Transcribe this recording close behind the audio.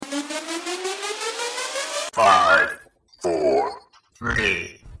5, 4,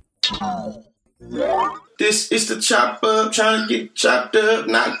 3, 2, 1. This is the chop up, trying to get chopped up,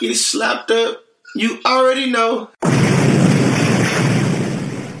 not get slapped up. You already know.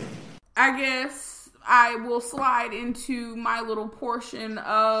 I guess I will slide into my little portion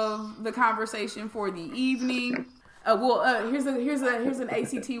of the conversation for the evening. Here's an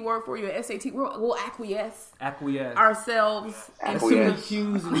ACT word for you, an SAT. We'll acquiesce ourselves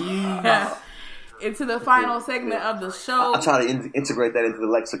into the final segment of the show. I try to integrate that into the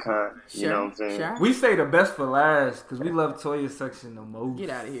lexicon. Sure, you know what I'm saying? Sure. We say the best for last because we love Toya's section the most.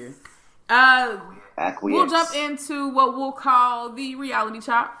 Get out of here. We'll jump into what we'll call the reality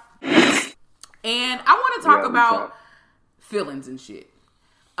chop. And I want to talk about feelings and shit.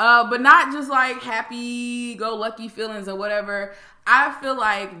 But not just like happy-go-lucky feelings or whatever. I feel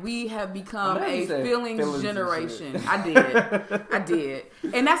like we have become a feelings generation. I did.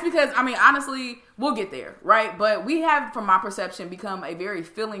 And that's because, I mean, honestly, we'll get there, right? But we have, from my perception, become a very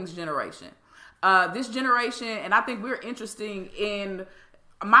feelings generation. This generation, and I think we're interesting in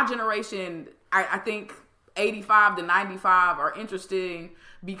my generation, I think 85 to 95 are interesting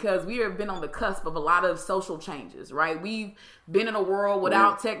because we have been on the cusp of a lot of social changes, right? We've been in a world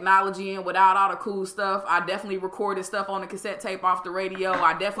without technology and without all the cool stuff. I definitely recorded stuff on a cassette tape off the radio.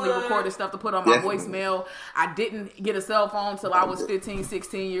 I definitely recorded stuff to put on my voicemail. I didn't get a cell phone till I was 15,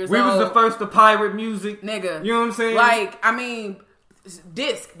 16 years old. We was the first to pirate music. Nigga. You know what I'm saying? Like, I mean,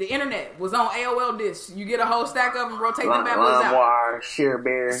 disc, the internet was on AOL discs. You get a whole stack of them, rotate them backwards out.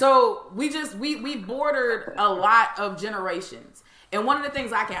 ShareBear. So we bordered a lot of generations. And one of the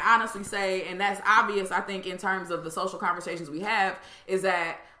things I can honestly say, and that's obvious, I think, in terms of the social conversations we have, is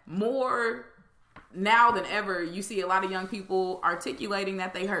that more now than ever, you see a lot of young people articulating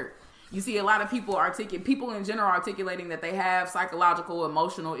that they hurt. You see a lot of people in general articulating that they have psychological,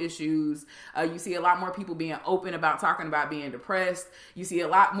 emotional issues. You see a lot more people being open about talking about being depressed. You see a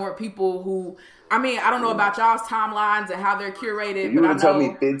lot more people who, I mean, I don't know about y'all's timelines and how they're curated. If you would have told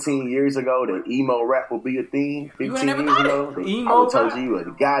me 15 years ago that emo rap would be a thing, 15 years ago, I would have told you a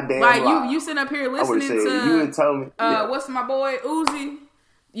goddamn lie. You sitting up here listening to, you would have told me, what's my boy Uzi?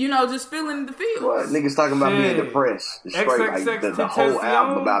 You know, just feeling the feels. What? Niggas talking about being depressed. Straight, like, the whole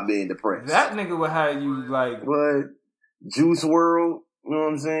album about being depressed. That nigga would have you like... What? Juice WRLD, you know what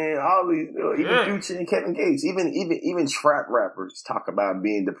I'm saying? All these, even Future and Kevin Gates, even trap rappers talk about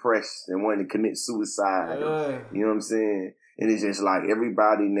being depressed and wanting to commit suicide. You know what I'm saying? And it's just like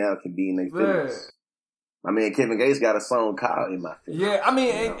everybody now can be in their feelings. I mean, Kevin Gates got a song called In My Feelings. Yeah, I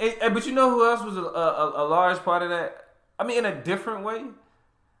mean, but you know who else was a large part of that? I mean, in a different way.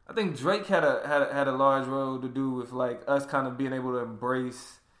 I think Drake had a large role to do with like us kind of being able to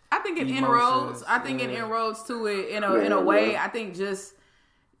embrace. I think it inroads. I think it inroads to it in a way. I think just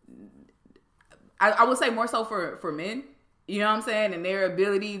I would say more so for men. You know what I'm saying? And their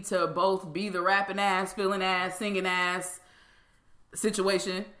ability to both be the rapping ass, feeling ass, singing ass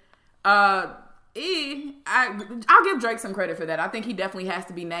situation. I'll give Drake some credit for that. I think he definitely has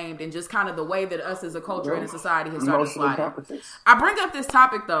to be named, and just kind of the way that us as a culture and a society has started sliding. I bring up this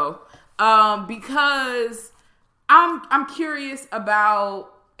topic though because I'm curious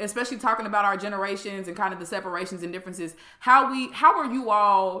about, especially talking about our generations and kind of the separations and differences. How are you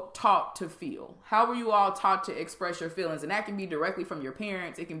all taught to feel? How were you all taught to express your feelings? And that can be directly from your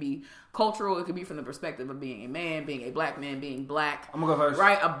parents. It can be cultural. It can be from the perspective of being a man, being a black man, being black. I'm gonna go first.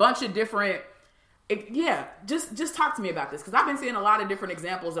 Right, a bunch of different. Just talk to me about this because I've been seeing a lot of different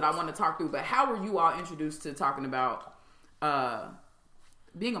examples that I want to talk through. But how were you all introduced to talking about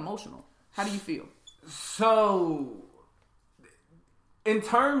being emotional? How do you feel? So, in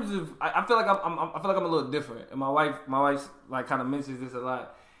terms of, I feel like I'm a little different, and my wife's like kind of mentions this a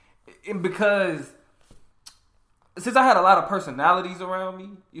lot, and because since I had a lot of personalities around me,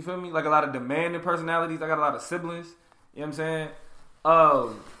 you feel me, like a lot of demanding personalities. I got a lot of siblings. You know what I'm saying?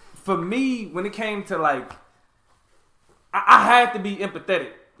 For me, when it came to like, I had to be empathetic.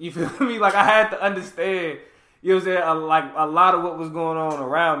 You feel me? Like I had to understand, you know what I'm saying? Like a lot of what was going on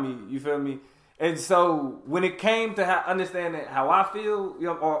around me. You feel me? And so when it came to understanding how I feel, you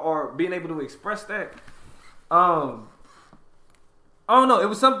know, or being able to express that, I don't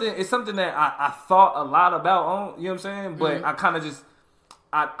know. It's something that I thought a lot about. You know what I'm saying? But I kind of just,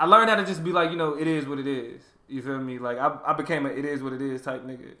 I learned how to just be like, you know, it is what it is. You feel me? Like I became a it is what it is type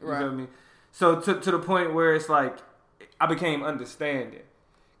nigga. You feel me? So to the point where it's like I became understanding,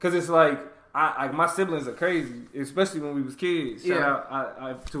 because it's like my siblings are crazy, especially when we was kids. Shout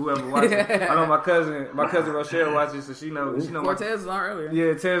out to whoever watches. I know my cousin Rochelle watches, so she know. Cortez was on earlier.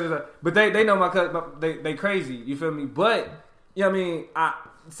 Yeah, Tez was on. But they know my cousin. They crazy. You feel me? But you know what I mean?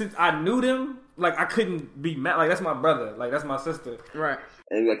 since I knew them, like I couldn't be mad. Like that's my brother. Like that's my sister. Right.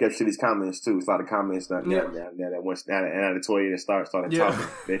 And you got to catch these comments too. It's a lot of comments now that once now the Toya started talking,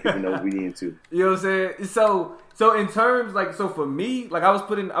 let people know what we into. You know what I'm saying? So in terms like for me, like I was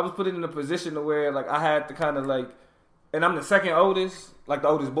put in a position to where like I had to kind of like, and I'm the second oldest, like the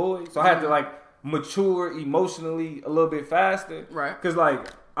oldest boy, so I had to like mature emotionally a little bit faster, right? Because like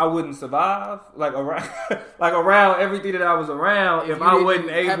I wouldn't survive like around everything that I was around if I wasn't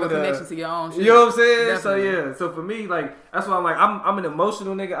able have a to connection to your own shit. You know what I'm saying? Definitely. So for me, like that's why I'm like I'm an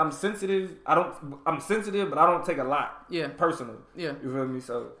emotional nigga. I'm sensitive. I'm sensitive, but I don't take a lot. Yeah. Personal. Yeah. You feel me?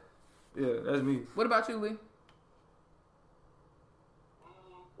 So yeah, that's me. What about you, Lee?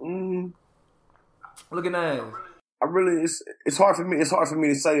 Looking at. It's hard for me. It's hard for me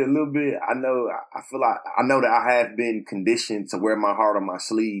to say a little bit. I know that I have been conditioned to wear my heart on my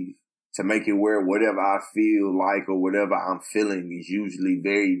sleeve, to make it where whatever I feel like or whatever I'm feeling is usually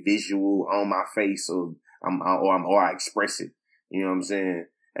very visual on my face, or I express it. You know what I'm saying?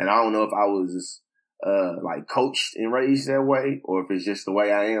 And I don't know if I was like coached and raised that way, or if it's just the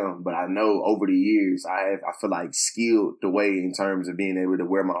way I am. But I know over the years I feel like skilled the way in terms of being able to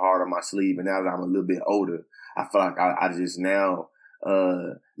wear my heart on my sleeve. And now that I'm a little bit older, I feel like I just now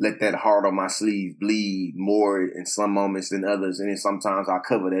let that heart on my sleeve bleed more in some moments than others, and then sometimes I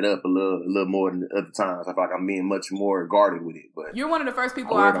cover that up a little more than other times. I feel like I'm being much more guarded with it. But you're one of the first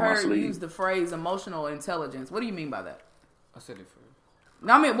people I've heard use the phrase emotional intelligence. What do you mean by that? I said it first.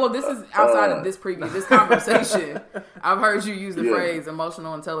 No, I mean, well, this is outside of this conversation. I've heard you use the phrase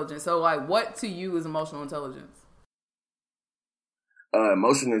emotional intelligence. So, like, what to you is emotional intelligence?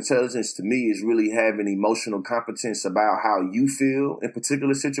 Emotional intelligence to me is really having emotional competence about how you feel in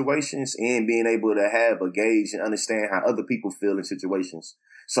particular situations, and being able to have a gauge and understand how other people feel in situations.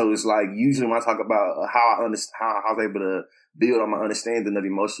 So it's like usually when I talk about how I was able to build on my understanding of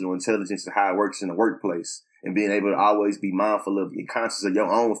emotional intelligence and how it works in the workplace, and being able to always be mindful of your conscious of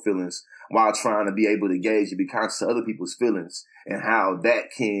your own feelings while trying to be able to gauge and be conscious of other people's feelings, and how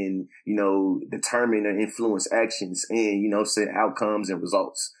that can, determine and influence actions and, set outcomes and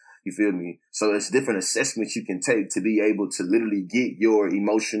results. You feel me? So it's different assessments you can take to be able to literally get your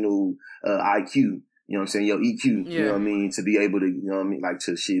emotional IQ. You know what I'm saying? Your EQ, you know what I mean? To be able to, you know what I mean? Like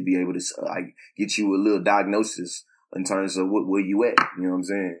be able to get you a little diagnosis in terms of where you at. You know what I'm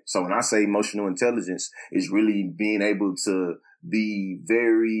saying? So when I say emotional intelligence, it's really being able to be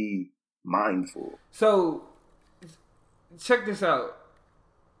very mindful. So check this out.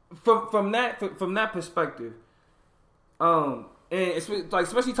 From that perspective, and it's like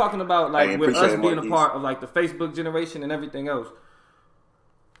especially talking about like with us being a part of like the Facebook generation and everything else.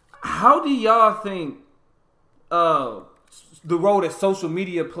 How do y'all think the role that social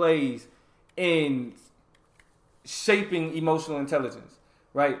media plays in shaping emotional intelligence,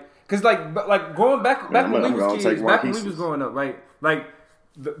 right? Because like growing back when we was kids, back when we was growing up, right? Like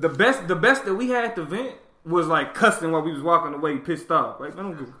the best that we had to vent was like cussing while we was walking away pissed off, right? I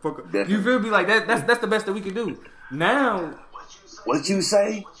don't give a fuck. You feel me? Like that's the best that we could do. Now, what you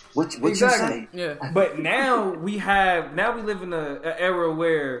say? What exactly. You say? Yeah. But now we live in an era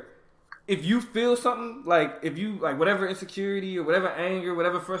where if you feel something, like if you like whatever insecurity or whatever anger,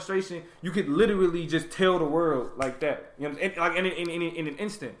 whatever frustration, you could literally just tell the world like that. You know, like in an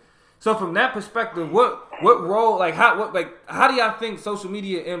instant. So from that perspective, what role, like how do y'all think social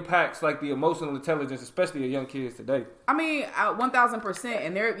media impacts like the emotional intelligence, especially of young kids today? I mean, 1,000%,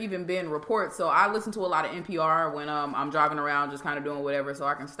 and there have even been reports. So I listen to a lot of NPR when I'm driving around, just kind of doing whatever, so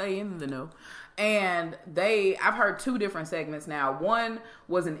I can stay in the know. And I've heard two different segments now. One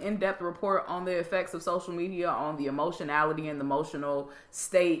was an in-depth report on the effects of social media on the emotionality and the emotional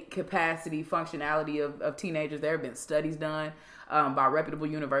state, capacity, functionality of teenagers. There have been studies done by reputable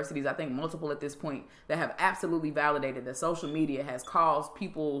universities, I think multiple at this point, that have absolutely validated that social media has caused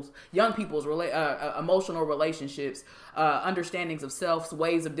young people's emotional relationships, understandings of self,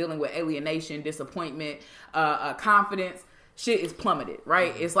 ways of dealing with alienation, disappointment, confidence. Shit is plummeted,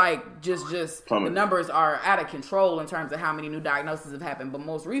 right? It's like just plummeted. The numbers are out of control in terms of how many new diagnoses have happened. But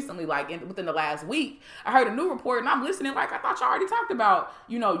most recently, within the last week, I heard a new report, and I'm listening like I thought you already talked about,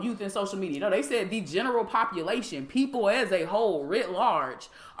 youth and social media. No, they said the general population, people as a whole, writ large,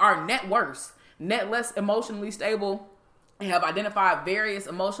 are net worse, net less emotionally stable, and have identified various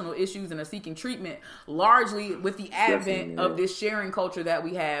emotional issues and are seeking treatment, largely with the advent of this sharing culture that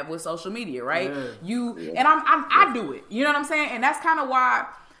we have with social media, right? And I do it, you know what I'm saying? And that's kind of why,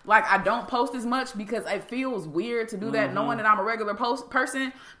 like, I don't post as much, because it feels weird to do that, knowing that I'm a regular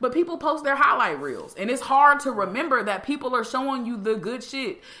person. But people post their highlight reels, and it's hard to remember that people are showing you the good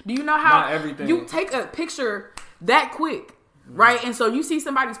shit. Do you know how not everything. You take a picture that quick Right? And so you see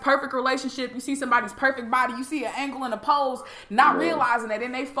somebody's perfect relationship, you see somebody's perfect body, you see an angle and a pose, not realizing that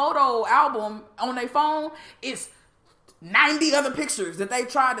in their photo album on their phone, it's 90 other pictures that they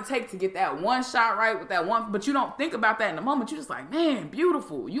tried to take to get that one shot right with that one. But you don't think about that in the moment. You're just like, man,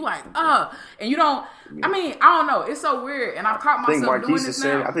 beautiful. You like, and you don't, I mean, I don't know. It's so weird. And I've caught myself doing this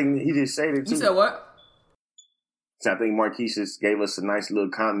now. I think he just said it too. You said what? So I think Marquise gave us a nice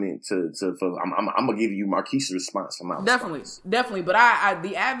little comment I'm gonna give you Marquise's response from my definitely. But I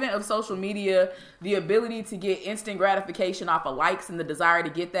the advent of social media, the ability to get instant gratification off of likes and the desire to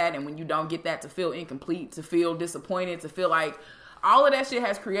get that, and when you don't get that, to feel incomplete, to feel disappointed, to feel like all of that shit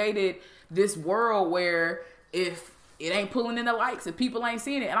has created this world where if it ain't pulling in the likes, if people ain't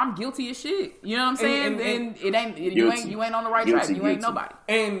seeing it, and I'm guilty as shit. You know what I'm saying? And you ain't on the right track. You ain't nobody.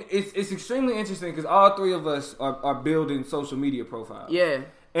 And it's extremely interesting because all three of us are building social media profiles. Yeah.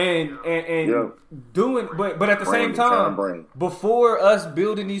 And doing, but at the same time, before us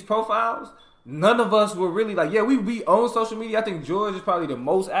building these profiles, none of us were really like, we own social media. I think George is probably the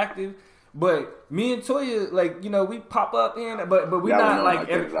most active. But me and Toya, like, you know, we pop up in, but we not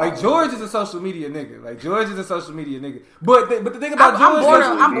like George is a social media nigga. Like George is a social media nigga. But the thing about George,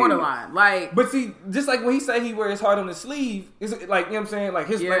 I'm borderline. Like, but see, just like when he say he wears his heart on his sleeve, it's like, you know what I'm saying? Like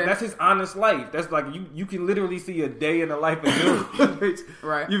like, that's his honest life. That's like you can literally see a day in the life of George.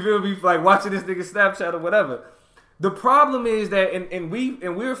 Right. You feel me? Like watching this nigga Snapchat or whatever. The problem is that, and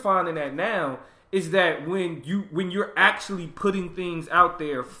we're finding that now, is that when you're actually putting things out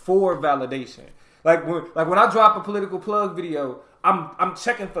there for validation, like when I drop a political plug video, I'm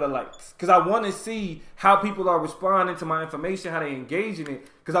checking for the likes because I want to see how people are responding to my information, how they engage in it,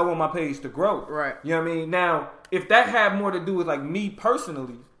 because I want my page to grow. Right. You know what I mean? Now, if that had more to do with like me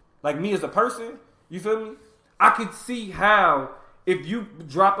personally, like me as a person, you feel me? I could see how if you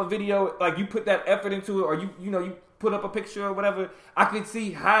drop a video, like you put that effort into it, or you put up a picture or whatever, I could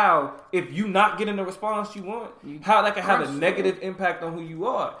see how if you not getting the response you want, how that can have a negative impact on who you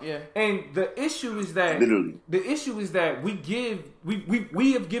are. Yeah. And the issue is that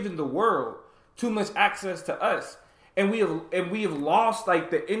we have given the world too much access to us. And we have lost like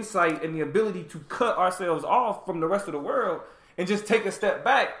the insight and the ability to cut ourselves off from the rest of the world and just take a step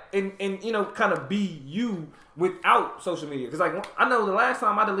back and you know, kind of be you without social media. Because like I know the last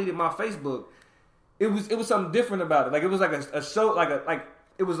time I deleted my Facebook, it was something different about it. Like it was like a show,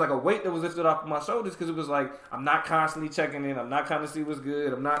 it was like a weight that was lifted off of my shoulders because it was like I'm not constantly checking in. I'm not trying to see what's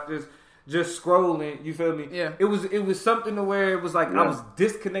good. I'm not just scrolling. You feel me? Yeah. It was something to where it was like I was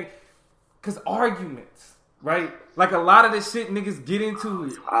disconnected because arguments, right? Like a lot of this shit niggas get into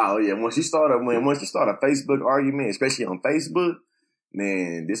it. Oh yeah, once you start a Facebook argument, especially on Facebook,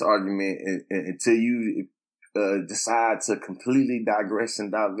 man, this argument until you decide to completely digress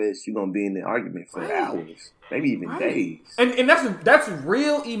and divest, you're gonna be in the argument for hours, maybe even days. And that's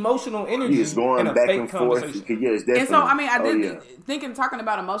real emotional energy. It's going back and forth. Yes, and so I mean, I did talking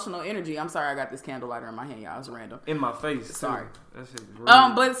about emotional energy. I'm sorry, I got this candle lighter in my hand, y'all. It's random. In my face. Sorry. That shit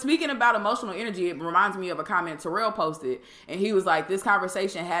really but speaking about emotional energy, it reminds me of a comment Terrell posted, and he was like, "This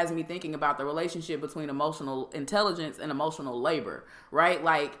conversation has me thinking about the relationship between emotional intelligence and emotional labor." Right?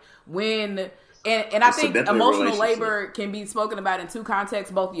 Like when. And I think emotional labor can be spoken about in two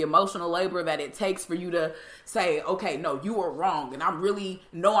contexts, both the emotional labor that it takes for you to say, okay, no, you are wrong. And I really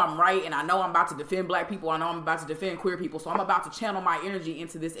know I'm right. And I know I'm about to defend black people. I know I'm about to defend queer people. So I'm about to channel my energy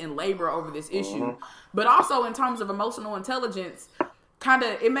into this and labor over this issue. But also in terms of emotional intelligence,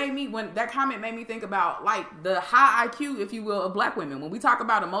 when that comment made me think about like the high IQ, if you will, of black women. When we talk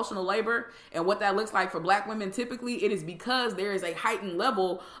about emotional labor and what that looks like for black women, typically it is because there is a heightened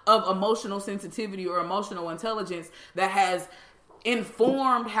level of emotional sensitivity or emotional intelligence that has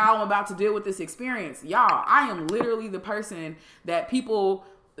informed how I'm about to deal with this experience. Y'all, I am literally the person that people,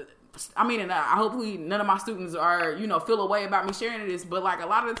 I mean, and hopefully none of my students are, feel a way about me sharing this, but like a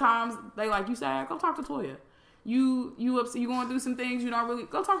lot of the times they like, you sad, go talk to Toya. You upset, you going through some things, you don't really,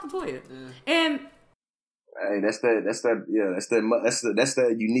 go talk to Toya. And hey, that's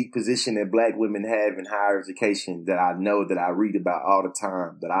that unique position that black women have in higher education that I know, that I read about all the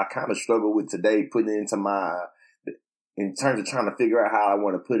time, that I kind of struggle with today, putting it into in terms of trying to figure out how I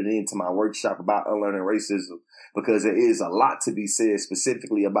want to put it into my workshop about unlearning racism, because there is a lot to be said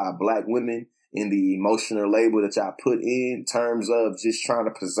specifically about black women in the emotional labor that y'all put in terms of just trying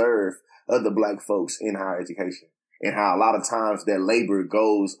to preserve other black folks in higher education, and how a lot of times that labor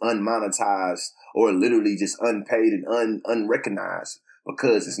goes unmonetized or literally just unpaid and unrecognized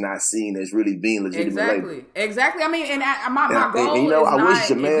because it's not seen as really being legitimate labor. Exactly. I mean, and my goal is I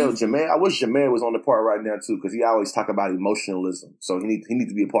wish Jamel was on the part right now too, because he always talk about emotionalism. So he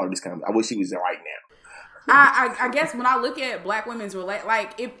needs to be a part of this conversation. I wish he was there right now. I guess when I look at black women's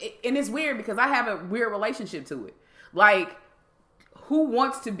and it's weird because I have a weird relationship to it. Like, who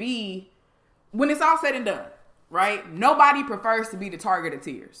wants to be, when it's all said and done, right? Nobody prefers to be the target of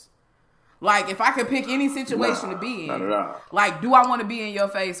tears. Like, if I could pick any situation to be in, like, do I want to be in your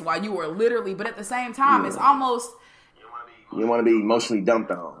face while you are literally, but at the same time, it's almost, you want to be emotionally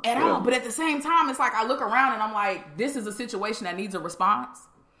dumped on. At all. But at the same time, it's like I look around and I'm like, this is a situation that needs a response.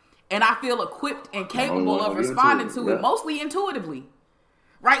 And I feel equipped and capable of responding to it, mostly intuitively.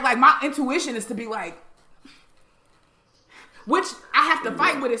 Right? Like, my intuition is to be like, which I have to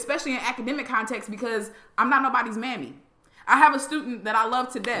fight with, especially in academic context, because I'm not nobody's mammy. I have a student that I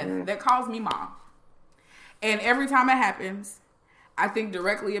love to death that calls me mom. And every time it happens, I think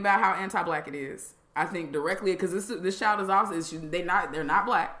directly about how anti-black it is. I think directly, because this child is also, they're not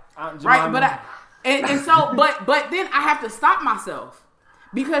black. Right? But but then I have to stop myself.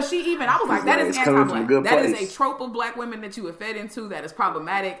 Because I was like, that is anti-black. That is a trope of black women that you have fed into that is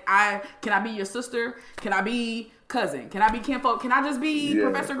problematic. Can I be your sister? Can I be cousin? Can I be kinfolk? Can I just be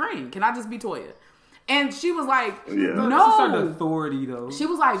Professor Green? Can I just be Toya? And she was like, no. That's a certain authority, though. She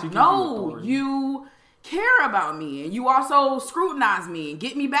was like, no, you care about me. And you also scrutinize me and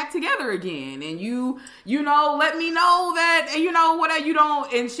get me back together again. And you let me know that, and you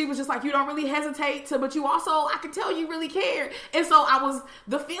don't. And she was just like, you don't really hesitate to, but you also, I could tell you really cared. And so I was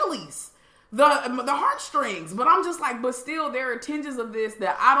the feelies, the heartstrings. But I'm just like, but still there are tinges of this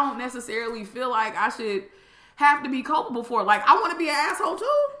that I don't necessarily feel like I should have to be culpable for. Like, I want to be an asshole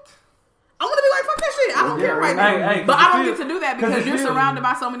too. I want to be like, fuck that shit. I don't care right now. But I don't get to do that because you're surrounded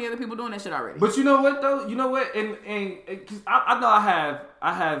by so many other people doing that shit already. But you know what, though? You know what? And cause I know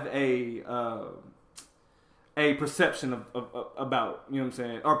I have a perception of about, you know what I'm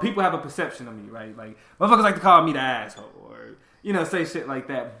saying? Or people have a perception of me, right? Like, motherfuckers like to call me the asshole or, say shit like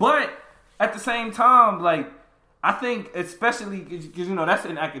that. But at the same time, like, I think especially because, that's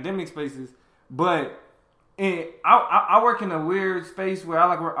in academic spaces, but I work in a weird space where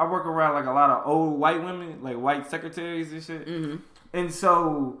I work around like a lot of old white women, like white secretaries and shit. Mm-hmm. And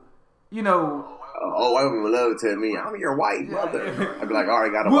so, old white women would love to tell me, I'm your white mother. I'd be like, I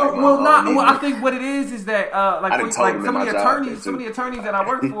already got a white mother. I think what it is that some of the attorneys that I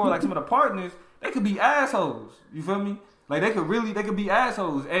work for, like some of the partners, they could be assholes. You feel me? Like they could be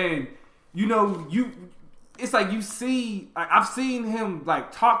assholes, and it's like you see, like, I've seen him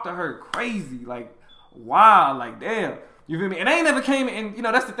like talk to her crazy, like. Wow, like damn, you feel me? And they ain't never came, and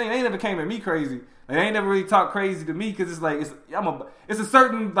that's the thing. They ain't never came at me crazy. Like, they ain't never really talked crazy to me because it's like it's a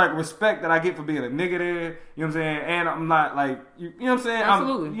certain like respect that I get for being a nigga there. You know what I'm saying? And I'm not like you know what I'm saying?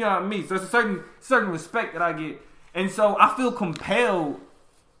 Absolutely. You know what I mean? So it's a certain respect that I get, and so I feel compelled,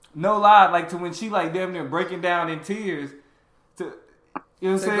 no lie, like to when she like damn near breaking down in tears to.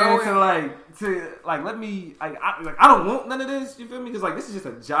 You know what I'm saying? To let me I don't want none of this. You feel me? Because like this is just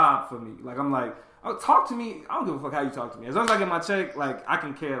a job for me. Like I'm like. Oh, talk to me. I don't give a fuck how you talk to me. As long as I get my check, like, I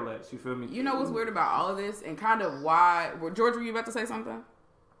can care less. You feel me? You know what's weird about all of this and kind of why... George, were you about to say something?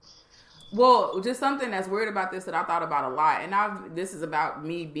 Well, just something that's weird about this that I thought about a lot. And this is about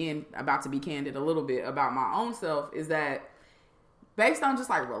me being about to be candid a little bit about my own self, is that based on just,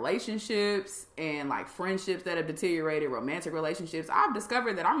 like, relationships and, like, friendships that have deteriorated, romantic relationships, I've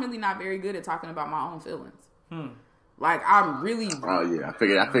discovered that I'm really not very good at talking about my own feelings. Like, I'm really... Oh, yeah. I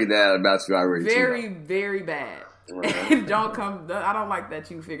figured that about you already. Very, very bad. Right. I don't like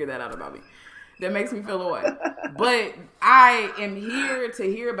that you figured that out about me. That makes me feel away. But I am here to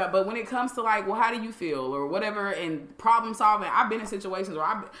hear about... But when it comes to, like, well, how do you feel? Or whatever, and problem solving, I've been in situations where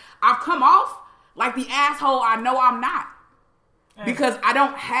I've come off like the asshole I know I'm not. Because I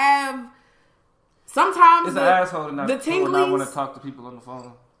don't have... Sometimes it's an asshole to not want to talk to people on the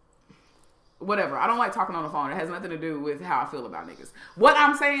phone. Whatever. I don't like talking on the phone. It has nothing to do with how I feel about niggas. What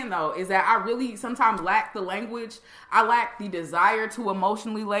I'm saying, though, is that I really sometimes lack the language. I lack the desire to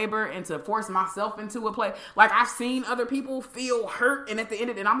emotionally labor and to force myself into a place. Like, I've seen other people feel hurt, and at the end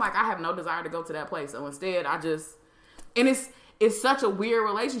of it, I'm like, I have no desire to go to that place. So instead, I just... And it's such a weird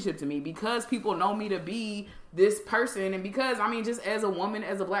relationship to me because people know me to be this person. And because, I mean, just as a woman,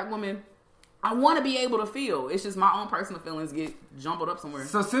 as a black woman... I want to be able to feel. It's just my own personal feelings get jumbled up somewhere.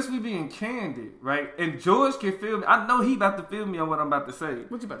 So since we being candid, right? And George can feel me. I know he about to feel me on what I'm about to say.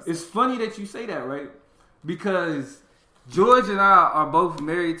 What you about to say? It's funny that you say that, right? Because George and I are both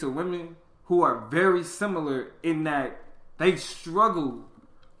married to women who are very similar in that they struggle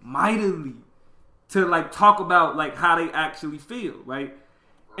mightily to like talk about like how they actually feel, right?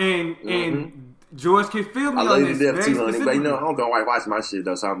 And George can feel me on this. I love you too, honey. But I don't go watch my shit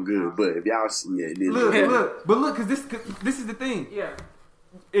though, so I'm good. But if y'all see it, look, because this is the thing. Yeah.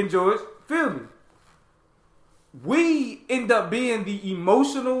 And George, feel me. we end up being the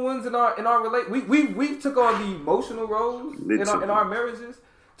emotional ones in our we took on the emotional roles in our marriages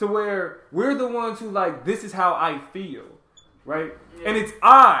to where we're the ones who like, this is how I feel, right? Yeah. And it's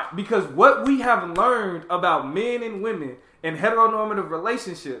odd because what we have learned about men and women in heteronormative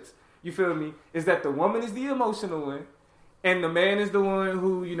relationships, you feel me, is that the woman is the emotional one and the man is the one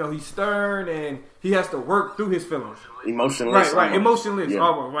who, you know, he's stern and he has to work through his feelings. Emotionless. Right, emotionless,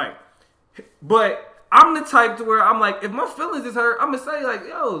 almost, right. But I'm the type to where I'm like, if my feelings is hurt, I'm gonna say like,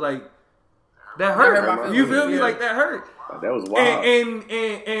 yo, like, that hurt. You feel me? Like, that hurt. That was wild.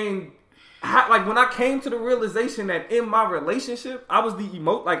 And like, when I came to the realization that in my relationship, I was the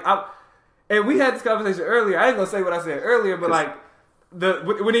and we had this conversation earlier. I ain't gonna say what I said earlier, but like,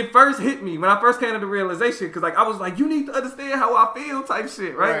 when it first hit me, when I first came to the realization, because like I was like, you need to understand how I feel, type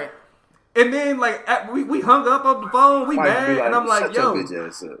shit, right? And then like we hung up on the phone, we mad, and I'm like, yo,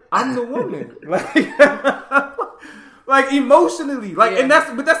 I'm the woman, like emotionally, like, and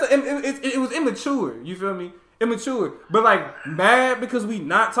it was immature. You feel me? Immature, but like mad because we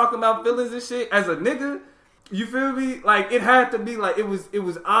not talking about feelings and shit as a nigga. You feel me? Like, it had to be like, it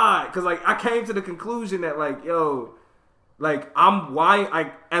was odd because like I came to the conclusion that like, yo, like,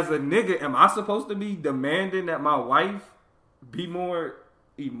 as a nigga, am I supposed to be demanding that my wife be more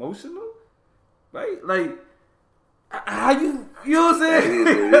emotional? Right? Like, how you know what I'm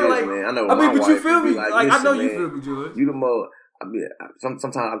saying? Like, man. I know. I mean, but you feel me? Like, I know you feel me, George. You the most. I mean,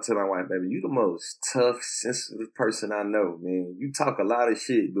 sometimes I tell my wife, baby, you the most tough, sensitive person I know, man. You talk a lot of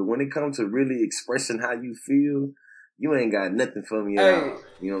shit, but when it comes to really expressing how you feel, you ain't got nothing for me at all.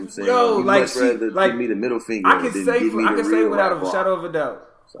 You know what I'm saying? Yo, you like, much rather give me the middle finger. I can say without a shadow of a doubt.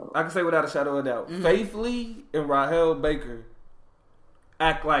 So. I can say without a shadow of a doubt. Mm-hmm. Faith Lee and Rahel Baker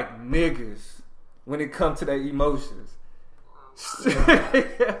act like niggas when it comes to their emotions.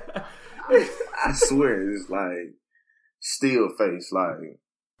 I swear, it's like still face, like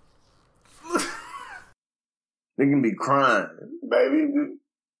they can be crying, baby.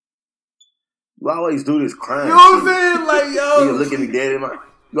 You always do this crying. You know what I'm saying? Like, yo, you look at me dead in my.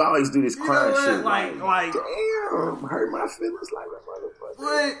 You always do this crying shit. Like, damn, hurt my feelings like a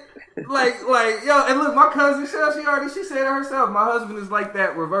motherfucker. Like, yo, and look, my cousin she said it herself. My husband is like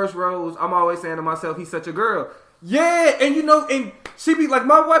that, reverse roles. I'm always saying to myself, he's such a girl. Yeah, and you know, and she be like,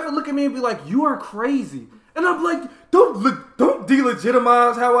 my wife would look at me and be like, you are crazy. And I'm like, don't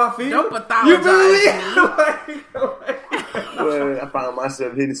delegitimize how I feel. Don't pathologize. Well, I found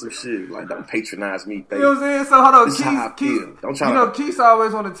myself hitting some shit. Like, don't patronize me. You know what I'm saying? So hold on, this is how I feel. Don't try. You know, Keith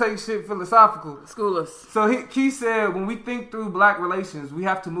always want to take shit philosophical. School us. So Keith said, when we think through black relations, we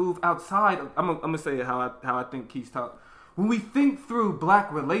have to move outside. I'm gonna say it how I think Keith talk. When we think through black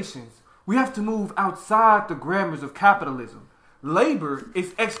relations, we have to move outside the grammars of capitalism. Labor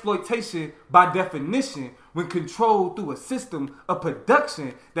is exploitation by definition when controlled through a system of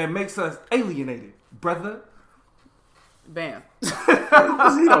production that makes us alienated, brother. Bam. He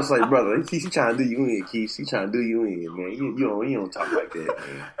don't say brother. He trying to do you in, Keith. He trying to do you in, man. You don't talk like that,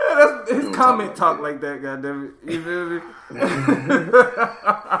 man. Yeah, that's his comment talk like that, goddammit. You feel me?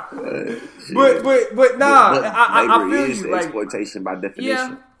 but nah, I feel is you. Like, exploitation by definition.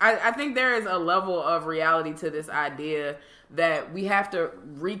 Yeah, I think there is a level of reality to this idea that we have to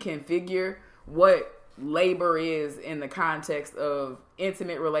reconfigure what labor is in the context of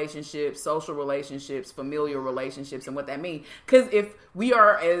intimate relationships, social relationships, familial relationships, and what that means. Because if we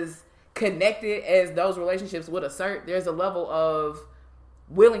are as connected as those relationships would assert, there's a level of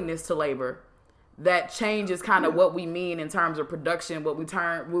willingness to labor that changes kind of what we mean in terms of production, what we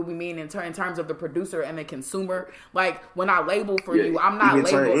mean in terms of the producer and the consumer. Like, when I label for you, I'm not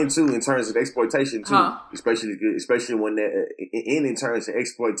labeled in terms of exploitation too, especially when that in terms of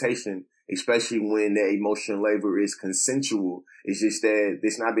exploitation, especially when that emotional labor is consensual. It's just that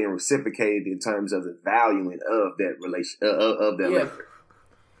it's not being reciprocated in terms of the valuing of that relation of that labor.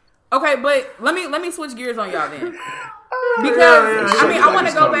 Okay, but let me switch gears on y'all then, because I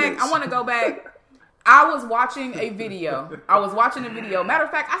want to go back. I was watching a video. Matter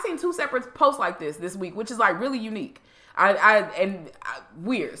of fact, I seen 2 separate posts like this week, which is like really unique.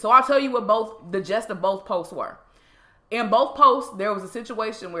 Weird. So I'll tell you what the gist of both posts were. In both posts, there was a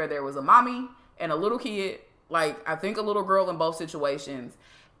situation where there was a mommy and a little kid, like I think a little girl in both situations.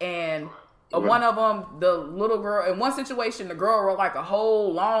 And one of them, the little girl, in one situation, the girl wrote like a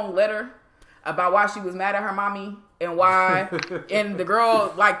whole long letter about why she was mad at her mommy and why. And the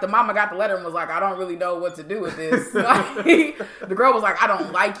girl, like, the mama got the letter and was like, I don't really know what to do with this. Like, the girl was like, I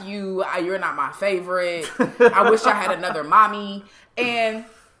don't like you. You're not my favorite. I wish I had another mommy. And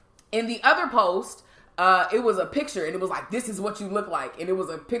in the other post, it was a picture, and it was like, this is what you look like, and it was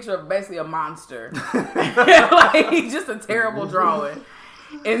a picture of basically a monster, like just a terrible drawing,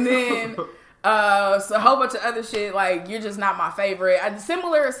 and then so a whole bunch of other shit like, you're just not my favorite.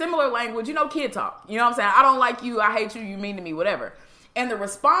 Similar language, kid talk. You know what I'm saying? I don't like you, I hate you, you mean to me, whatever. And the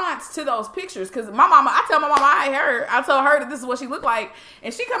response to those pictures, because I tell my mama I told her that this is what she looked like,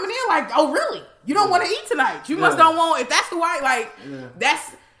 and she coming in like, oh really? You don't want to eat tonight? You must don't want, if that's the white, like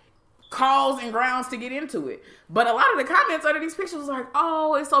that's cause and grounds to get into it. But a lot of the comments under these pictures was like,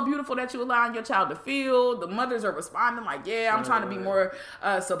 oh, it's so beautiful that you allowing your child to feel. The mothers are responding like, yeah, I'm trying to be more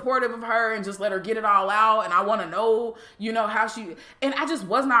supportive of her and just let her get it all out. And I want to know, how she, and I just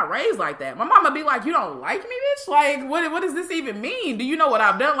was not raised like that. My mama be like, you don't like me, bitch? Like, what does this even mean? Do you know what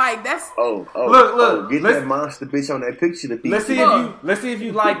I've done? Like, that's... Look, get that monster bitch on that picture to be... Let's see if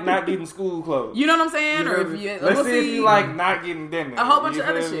you like not getting school clothes. You know what I'm saying? Let's see if you like not getting dinner. A whole bunch of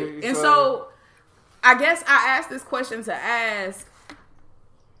other shit. And so I guess I asked this question to ask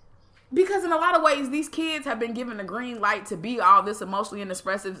because in a lot of ways these kids have been given the green light to be all this emotionally and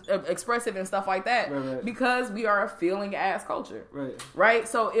expressive and stuff like that, right. Because we are a feeling ass culture, right?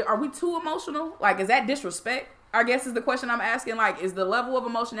 So are we too emotional? Like, is that disrespect? I guess is the question I'm asking. Like, is the level of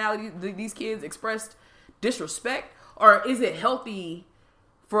emotionality these kids expressed disrespect, or is it healthy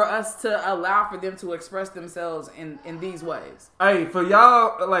for us to allow for them to express themselves in these ways? Hey, for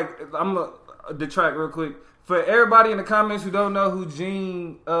y'all, like, I'm gonna detract real quick. For everybody in the comments who don't know who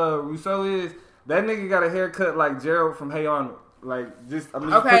Gene Rousseau is, that nigga got a haircut like Gerald from Hey Arnold. Like,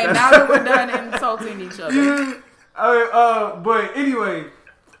 okay, now that we're done insulting each other. But anyway,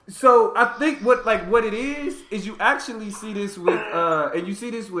 so I think what it is you actually see this with and you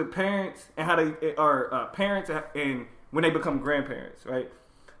see this with parents and how they are parents and when they become grandparents, right?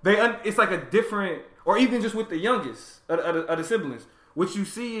 It's like a different, or even just with the youngest of the siblings, what you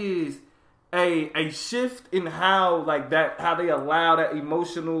see is a shift in how they allow that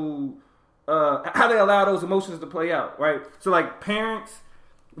emotional, how they allow those emotions to play out, right? So like parents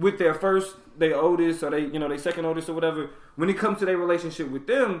with their oldest or they second oldest or whatever, when it comes to their relationship with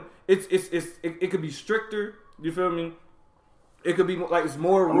them, it could be stricter. You feel me? It could be like it's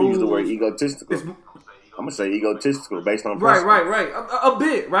more rules. I'm gonna use the word egotistical. I'm gonna say egotistical based on principle. Right.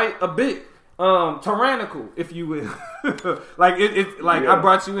 A bit. Tyrannical, if you will. Like it's like I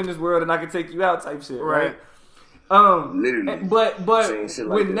brought you in this world and I can take you out type shit, right? Literally. But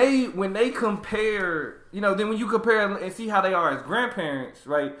when they compare, then when you compare and see how they are as grandparents,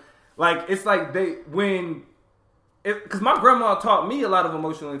 right? Like it's like because my grandma taught me a lot of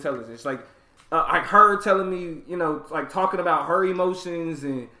emotional intelligence, like her telling me, like talking about her emotions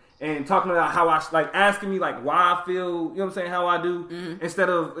and talking about how I, like, asking me, like, why I feel, you know what I'm saying, how I do, instead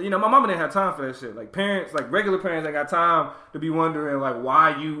of, my mama didn't have time for that shit. Like, parents, like, regular parents ain't got time to be wondering, like,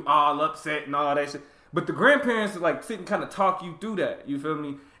 why you all upset and all that shit. But the grandparents, like, sit and kind of talk you through that, you feel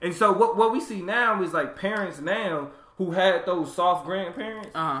me? And so what we see now is, like, parents now who had those soft grandparents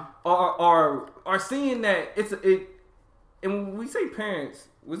are seeing that and when we say parents,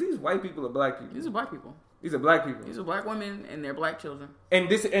 was these white people or black people? These are black people. These are black people. These are black women and their black children. And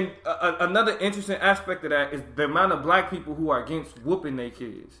another interesting aspect of that is the amount of black people who are against whooping their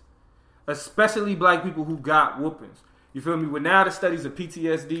kids, especially black people who got whoopings. You feel me? With now the studies of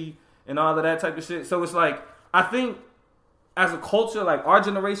PTSD and all of that type of shit. So it's like, I think as a culture, like our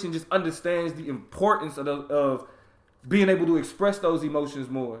generation just understands the importance of being able to express those emotions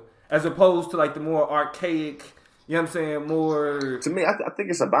more, as opposed to like the more archaic. You know what I'm saying? More... To me, I think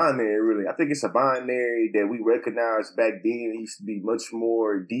it's a binary, really. I think it's a binary that we recognized back then. It used to be much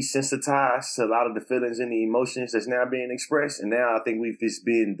more desensitized to a lot of the feelings and the emotions that's now being expressed. And now I think we've just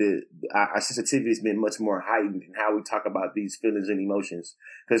been... Our sensitivity has been much more heightened in how we talk about these feelings and emotions.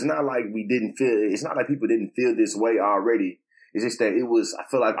 Because it's not like we didn't feel... It's not like people didn't feel this way already. It's just that it was, I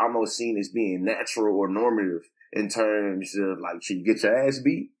feel like, almost seen as being natural or normative in terms of, like, should you get your ass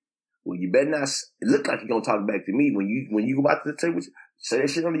beat? Well, you better not look like you're going to talk back to me when you go out to the table. Say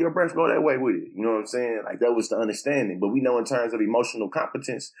that shit under your breath, go that way with it. You know what I'm saying? Like, that was the understanding. But we know in terms of emotional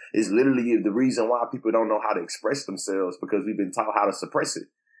competence, is literally the reason why people don't know how to express themselves, because we've been taught how to suppress it.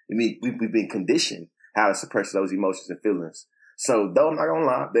 I mean, we've been conditioned how to suppress those emotions and feelings. So, though I'm not going to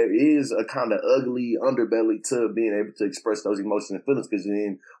lie, there is a kind of ugly underbelly to being able to express those emotions and feelings, because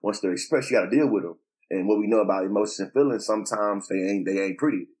then once they're expressed, you got to deal with them. And what we know about emotions and feelings, sometimes they ain't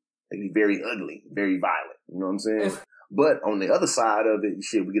pretty. They can be very ugly, very violent. You know what I'm saying? But on the other side of it,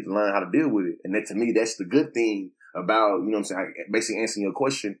 we get to learn how to deal with it. And that, to me, that's the good thing about, you know what I'm saying, basically answering your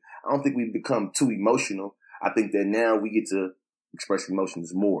question. I don't think we've become too emotional. I think that now we get to express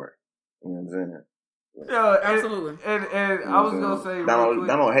emotions more. You know what I'm saying? Yeah, absolutely. And I was gonna say real quick.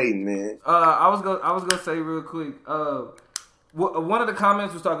 Don't hating, man. I was gonna say real quick. One of the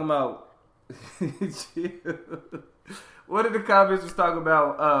comments was talking about. One of the comments was talking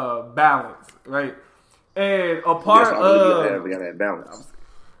about balance, right? And a part of we got that balance.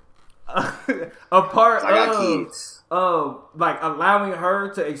 A part of like allowing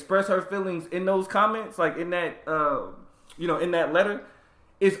her to express her feelings in those comments, like in that in that letter,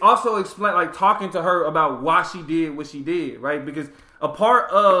 is also explain like talking to her about why she did what she did, right? Because a part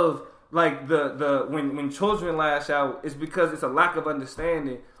of like the when children lash out is because it's a lack of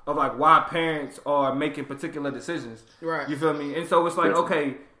understanding of like why parents are making particular decisions. Right. You feel me? And so it's like,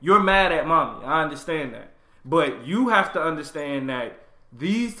 okay, you're mad at mommy. I understand that. But you have to understand that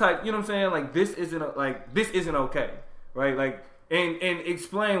these type, you know what I'm saying? Like this isn't okay. Right? Like and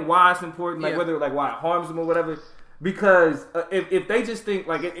explain why it's important, like whether like why it harms them or whatever. Because if they just think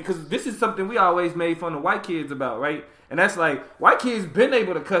like, because this is something we always made fun of white kids about, right? And that's like, white kids been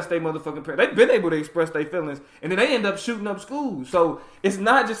able to cuss their motherfucking parents. They've been able to express their feelings. And then they end up shooting up schools. So it's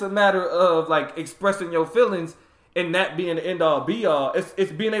not just a matter of like expressing your feelings and that being the end all be all.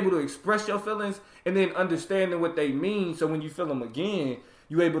 It's being able to express your feelings and then understanding what they mean. So when you feel them again,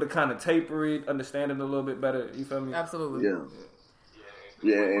 you're able to kind of taper it, understand it a little bit better. You feel me? Absolutely. Yeah.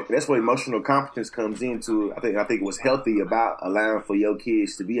 Yeah, and that's where emotional competence comes into. I think what's healthy about allowing for your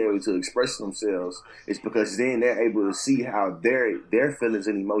kids to be able to express themselves is because then they're able to see how their feelings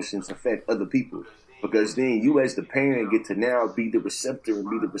and emotions affect other people. Because then you as the parent get to now be the receptor and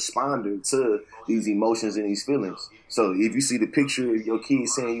be the responder to these emotions and these feelings. So if you see the picture of your kid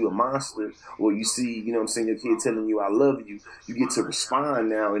saying you a monster, or you see, you know what I'm saying, your kid telling you I love you, you get to respond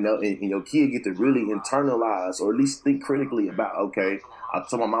now, and your kid get to really internalize or at least think critically about, okay, I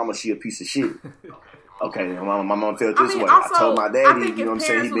told my mama she a piece of shit. Okay, my mom felt this way. Also, I told my daddy, you know what I'm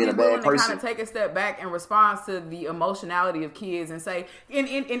saying, he being a bad person. Kind of take a step back and respond to the emotionality of kids and say, and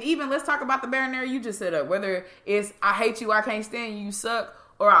even let's talk about the binary you just set up, whether it's I hate you, I can't stand you, you suck,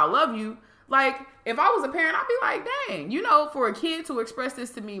 or I love you. Like, if I was a parent, I'd be like, dang, you know, for a kid to express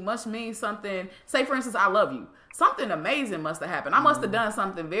this to me must mean something. Say, for instance, I love you. Something amazing must have happened. I must have done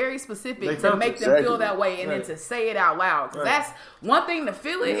something very specific to make them feel that way and then to say it out loud. Because that's one thing to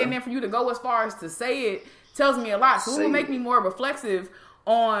feel it, and then for you to go as far as to say it tells me a lot. So it will make me more reflexive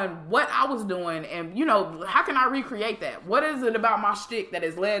on what I was doing and, you know, how can I recreate that? What is it about my shtick that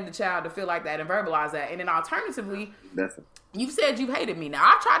has led the child to feel like that and verbalize that? And then alternatively, you've said you've hated me. Now,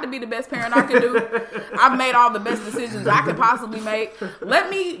 I've tried to be the best parent I can do. I've made all the best decisions I could possibly make.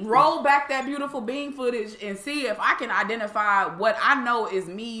 Let me roll back that beautiful being footage and see if I can identify what I know is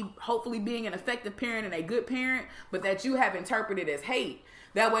me hopefully being an effective parent and a good parent, but that you have interpreted as hate.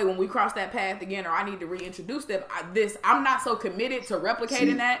 That way, when we cross that path again, or I need to reintroduce them, I'm not so committed to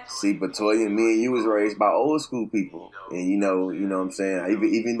replicating that. See, but Toya, me and you was raised by old school people, and you know what I'm saying.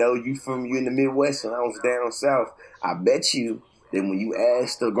 Even though you in the Midwest and I was down south, I bet you that when you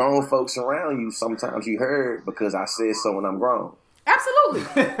asked the grown folks around you, sometimes you heard because I said so when I'm grown. Absolutely,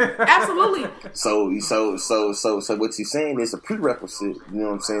 absolutely. So what you're saying is a prerequisite. You know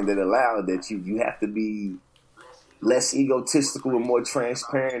what I'm saying, that allow that you have to be less egotistical and more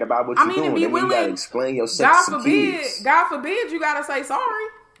transparent about what you're doing. And you gotta explain yourself to some kids. God forbid you gotta say sorry.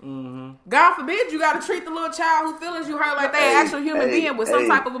 Mm-hmm. God forbid you gotta treat the little child who feelings you hurt like they an actual human being with some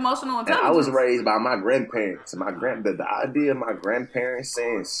type of emotional intelligence. I was raised by my grandparents. And the idea of my grandparents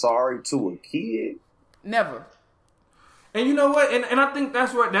saying sorry to a kid, never. And you know what? And I think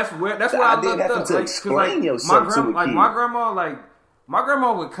that's where I looked up. To explain yourself to a kid. Like my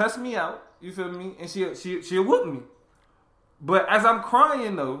grandma would cuss me out. You feel me? And she'll whoop me. But as I'm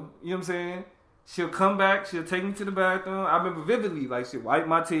crying though, you know what I'm saying? She'll come back, she'll take me to the bathroom. I remember vividly, like she'll wipe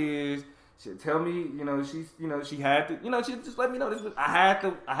my tears, she'll tell me, she had to, she'll just let me know this. I had to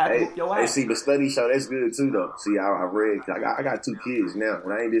whoop your ass. See, the studies show that's good too though. See, I read, I got 2 kids now,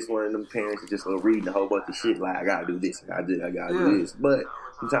 and I ain't just one of them parents that just reading a whole bunch of shit like I gotta do this, I gotta do this. But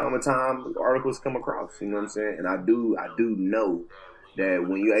from time to time, articles come across, you know what I'm saying? And I do know that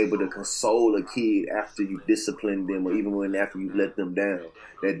when you're able to console a kid after you discipline them, or even after you let them down,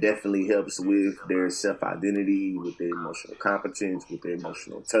 that definitely helps with their self-identity, with their emotional competence, with their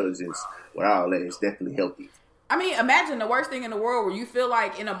emotional intelligence, with all that. It's definitely healthy. I mean, imagine the worst thing in the world where you feel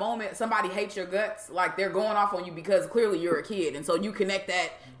like in a moment somebody hates your guts, like they're going off on you because clearly you're a kid. And so you connect that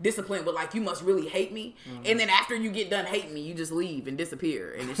discipline with like, you must really hate me. Mm-hmm. And then after you get done hating me, you just leave and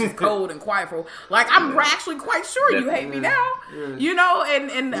disappear. And it's just cold and quiet for, like, I'm actually quite sure you hate me now. Yeah. You know,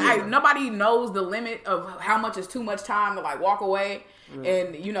 and nobody knows the limit of how much is too much time to like walk away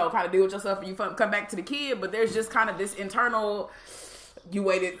and, kind of deal with yourself and you come back to the kid. But there's just kind of this internal You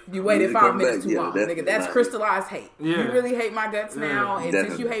waited 5 minutes too long, nigga. That's crystallized hate. Yeah. You really hate my guts now, and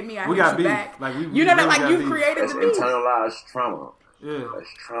since you hate me, I hate you back. Like, you know that, like, you created the beef. Internalized trauma. Yeah,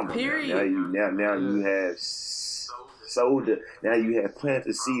 that's trauma. Period. Now you have sold it. Now you have planted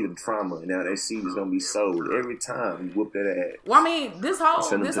the seed of trauma, and now that seed is gonna be sold every time you whoop that ass. Well, I mean, this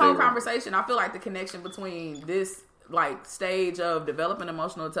whole conversation, I feel like the connection between this like stage of developing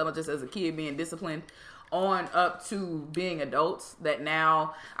emotional intelligence as a kid, being disciplined, on up to being adults, that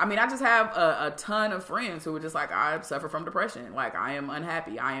now, I mean, I just have a ton of friends who are just like, I suffer from depression. Like, I am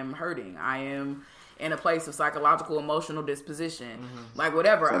unhappy. I am hurting. I am in a place of psychological, emotional disposition. Mm-hmm. Like,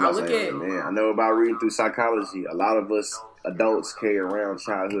 whatever. So man, I know about reading through psychology. A lot of us adults carry around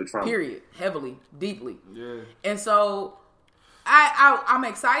childhood trauma. Period. Heavily. Deeply. Yeah. And so I'm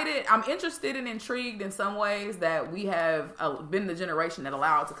excited. I'm interested and intrigued in some ways that we have been the generation that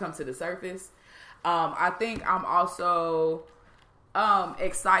allowed it to come to the surface. I think I'm also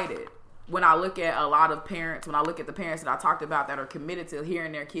excited when I look at a lot of parents, when I look at the parents that I talked about that are committed to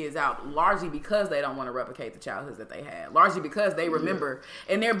hearing their kids out, largely because they don't want to replicate the childhoods that they had, largely because they remember,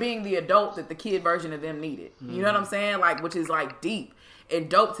 and they're being the adult that the kid version of them needed. Mm-hmm. You know what I'm saying? Like, which is like deep and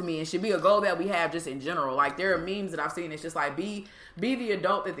dope to me, and should be a goal that we have just in general. Like, there are memes that I've seen. It's just like, be the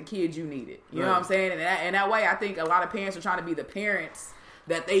adult that the kid you needed. You know what I'm saying? And that way, I think a lot of parents are trying to be the parents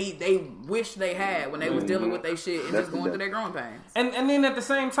that they wish they had when they was dealing with their shit and just going through their growing pains. And then at the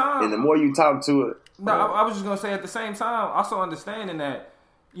same time, and the more you talk to it, I was just gonna say, at the same time, also understanding that,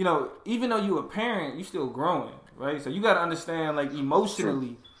 you know, even though you a parent, you still growing, right? So you got to understand, like,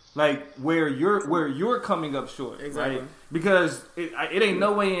 emotionally, like where you're coming up short, exactly. Right? Because it ain't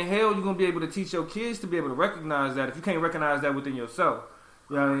no way in hell you're gonna be able to teach your kids to be able to recognize that if you can't recognize that within yourself.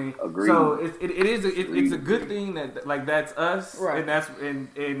 You know what I mean? Agreed. So it's a good thing that, like, that's us, right? And that's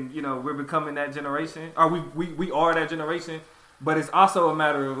and you know, we're becoming that generation, or we are that generation. But it's also a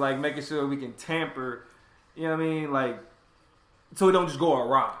matter of, like, making sure we can tamper, you know what I mean, like, so it don't just go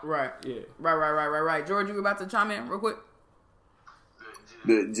awry. Right. Yeah. Right. George, you were about to chime in real quick.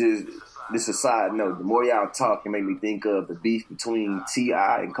 Just a side note, the more y'all talk, it made me think of the beef between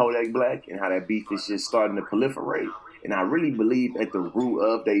T.I. and Kodak Black, and how that beef is just starting to proliferate. And I really believe at the root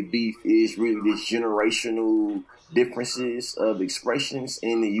of their beef is really this generational differences of expressions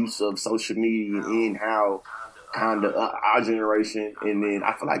in the use of social media and how kind of our generation. And then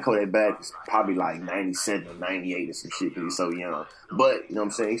I feel like Kodak Black is probably like 97 or 98 or some shit because he's so young. But, you know what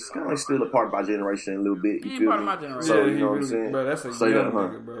I'm saying, he's kind of still a part of our generation a little bit. He ain't part of my generation. So, you know what I'm saying? Bro, that's a young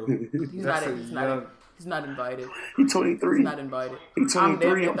nigga, bro. He's not invited. He's 23. He's not invited. He's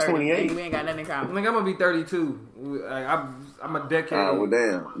 23. I'm 28. We ain't got nothing in common. I'm gonna be 32. I'm a decade. Well,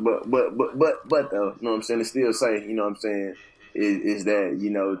 damn. But though, you know what I'm saying? It's still saying, you know what I'm saying, is that, you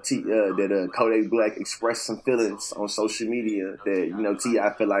know, that Kodak Black expressed some feelings on social media that, you know,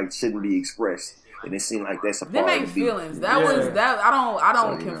 T.I. feel like shouldn't be expressed. And it seemed like that's a part of the feelings. That was that. I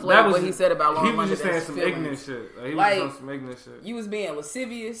don't conflate what he said about Lauren London. He was just saying some ignorant shit. He was on some ignorant shit. You was being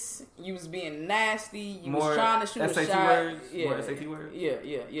lascivious. You was being nasty. You was trying to shoot a shot. Words? Yeah. More SAT words?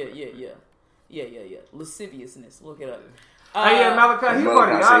 Yeah. Lasciviousness. Look it up. Malachi, he's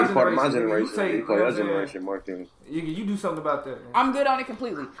part of my generation. He's part of your generation, Martin. You do something about that, man. I'm good on it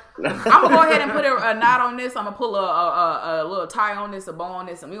completely. I'm gonna go ahead and put a knot on this. I'm gonna pull a little tie on this, a bow on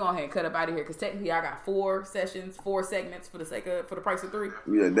this, and we go ahead and cut up out of here because technically I got 4 segments for the price of 3.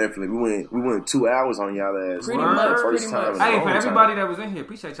 Yeah, definitely. We went 2 hours on y'all ass. Pretty much. Hey, for everybody that was in here,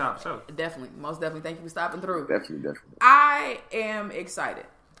 appreciate y'all for sure. Definitely, most definitely. Thank you for stopping through. Definitely. I am excited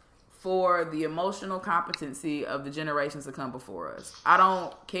for the emotional competency of the generations to come before us. I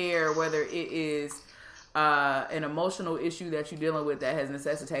don't care whether it is an emotional issue that you're dealing with that has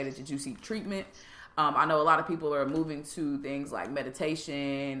necessitated that you seek treatment. I know a lot of people are moving to things like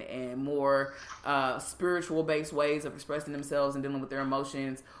meditation and more spiritual-based ways of expressing themselves and dealing with their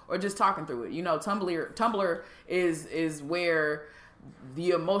emotions, or just talking through it. You know, Tumblr is where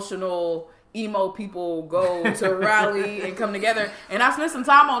the emotional emo people go to rally and come together. And I spent some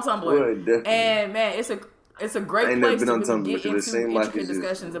time on Tumblr, and man, it's a great place to get into intricate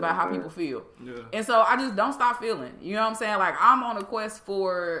discussions about how people feel. Yeah. And so I just don't stop feeling. You know what I'm saying? Like, I'm on a quest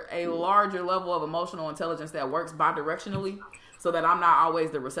for a larger level of emotional intelligence that works bi-directionally, so that I'm not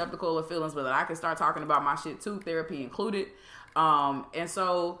always the receptacle of feelings, but that I can start talking about my shit too, therapy included. And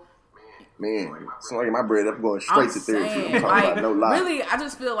so, man, it's like my bread up going straight to therapy. I'm talking about no lie. Really, I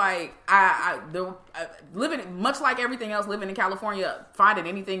just feel like living, much like everything else, living in California, finding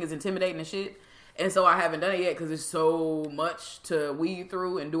anything is intimidating and shit. And so I haven't done it yet because it's so much to weed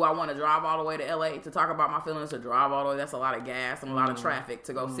through. And do I want to drive all the way to LA to talk about my feelings? To drive all the way, that's a lot of gas and a lot of traffic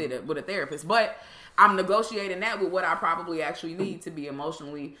to go sit with a therapist. But I'm negotiating that with what I probably actually need to be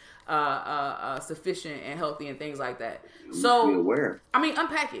emotionally sufficient and healthy and things like that. So, I mean,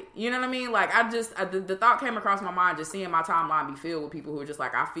 unpack it. You know what I mean? Like, the thought came across my mind just seeing my timeline be filled with people who are just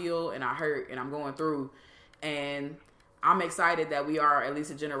like, I feel and I hurt and I'm going through. And I'm excited that we are at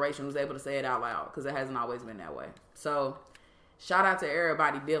least a generation who's able to say it out loud because it hasn't always been that way. So, shout out to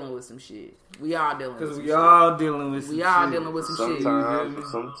everybody dealing with some shit. We all dealing with some shit. Because we all dealing with some shit. We all dealing with some shit.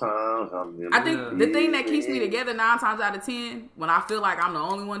 Sometimes I'm dealing. I think the thing that keeps me together 9 times out of 10, when I feel like I'm the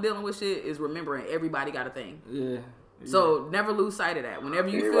only one dealing with shit, is remembering everybody got a thing. Yeah. So never lose sight of that. Whenever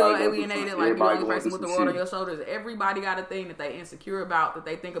you feel alienated, like you're the only person with the world on your shoulders, everybody got a thing that they insecure about, that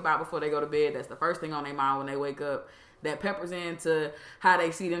they think about before they go to bed. That's the first thing on their mind when they wake up. That peppers into how they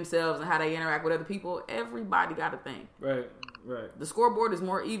see themselves and how they interact with other people. Everybody got a thing. Right. The scoreboard is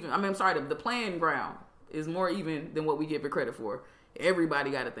more even. The playing ground is more even than what we give it credit for. Everybody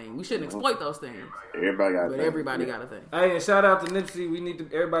got a thing. We shouldn't exploit those things. Everybody got a thing. But everybody got a thing. Hey, and shout out to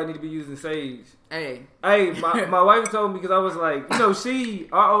Nipsey. Everybody need to be using Sage. Hey, my wife told me, because I was like, hey,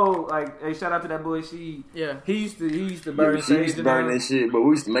 shout out to that boy. He used to burn Sage. She used to burn that shit, but we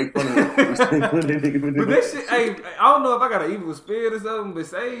used to make fun of him. But that shit, hey, I don't know if I got an evil spirit or something, but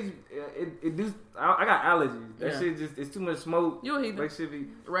Sage, it do. I got allergies. That shit just, it's too much smoke. You a heathen. Like shit be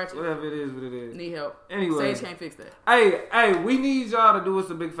ratchet. Whatever it is, what it is. Need help. Anyway, Sage can't fix that. Hey, we need y'all to do us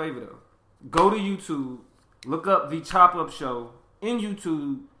a big favor though. Go to YouTube, look up the Chop Up Show in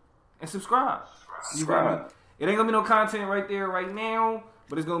YouTube, and subscribe. It ain't gonna be no content right there right now,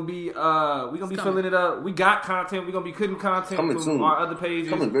 but it's gonna be we gonna be filling it up. We got content. We gonna be cutting content from our other pages.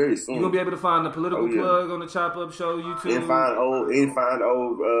 Coming very soon. You're gonna be able to find the political plug on the Chop Up Show YouTube. And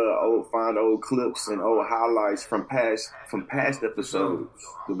find old clips and old highlights from past episodes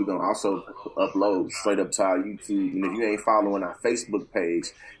that we're gonna also upload straight up to our YouTube. And if you ain't following our Facebook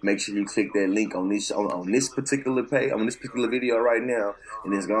page, make sure you click that link on this particular page, on this particular video right now,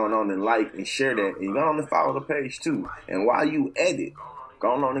 and it's going on and like and share that, and go on and follow the page too. And while you edit,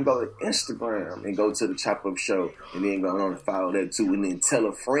 go on and go to Instagram and go to the Chop Up Show, and then go on and follow that too, and then tell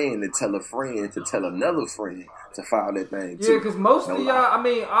a friend to tell a friend to tell another friend to follow that thing too. Yeah, because most of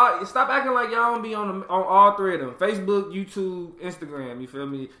y'all, stop acting like y'all don't be on all three of them: Facebook, YouTube, Instagram. You feel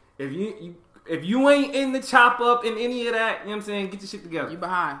me? If you ain't in the Chop Up in any of that, you know what I'm saying, get your shit together. You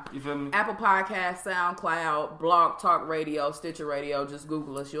behind. You feel me? Apple Podcasts, SoundCloud, Blog Talk Radio, Stitcher Radio. Just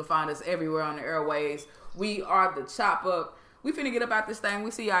Google us. You'll find us everywhere on the airways. We are the Chop Up. We finna get up out this thing. We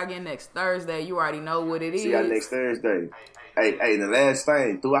see y'all again next Thursday. You already know what it is. See y'all next Thursday. Hey, the last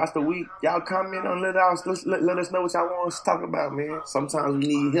thing. Throughout the week, y'all comment on let us know what y'all want us to talk about, man. Sometimes we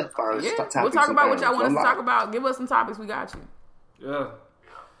need help finding topics. We'll talk about what y'all want us to talk about. Give us some topics. We got you.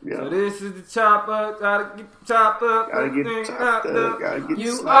 Yeah. So this is the Chop Up. Gotta get the Chop Up. Gotta get chopped up. Gotta get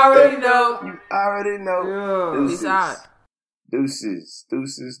you already know. You already know. Yeah. Peace out. Deuces.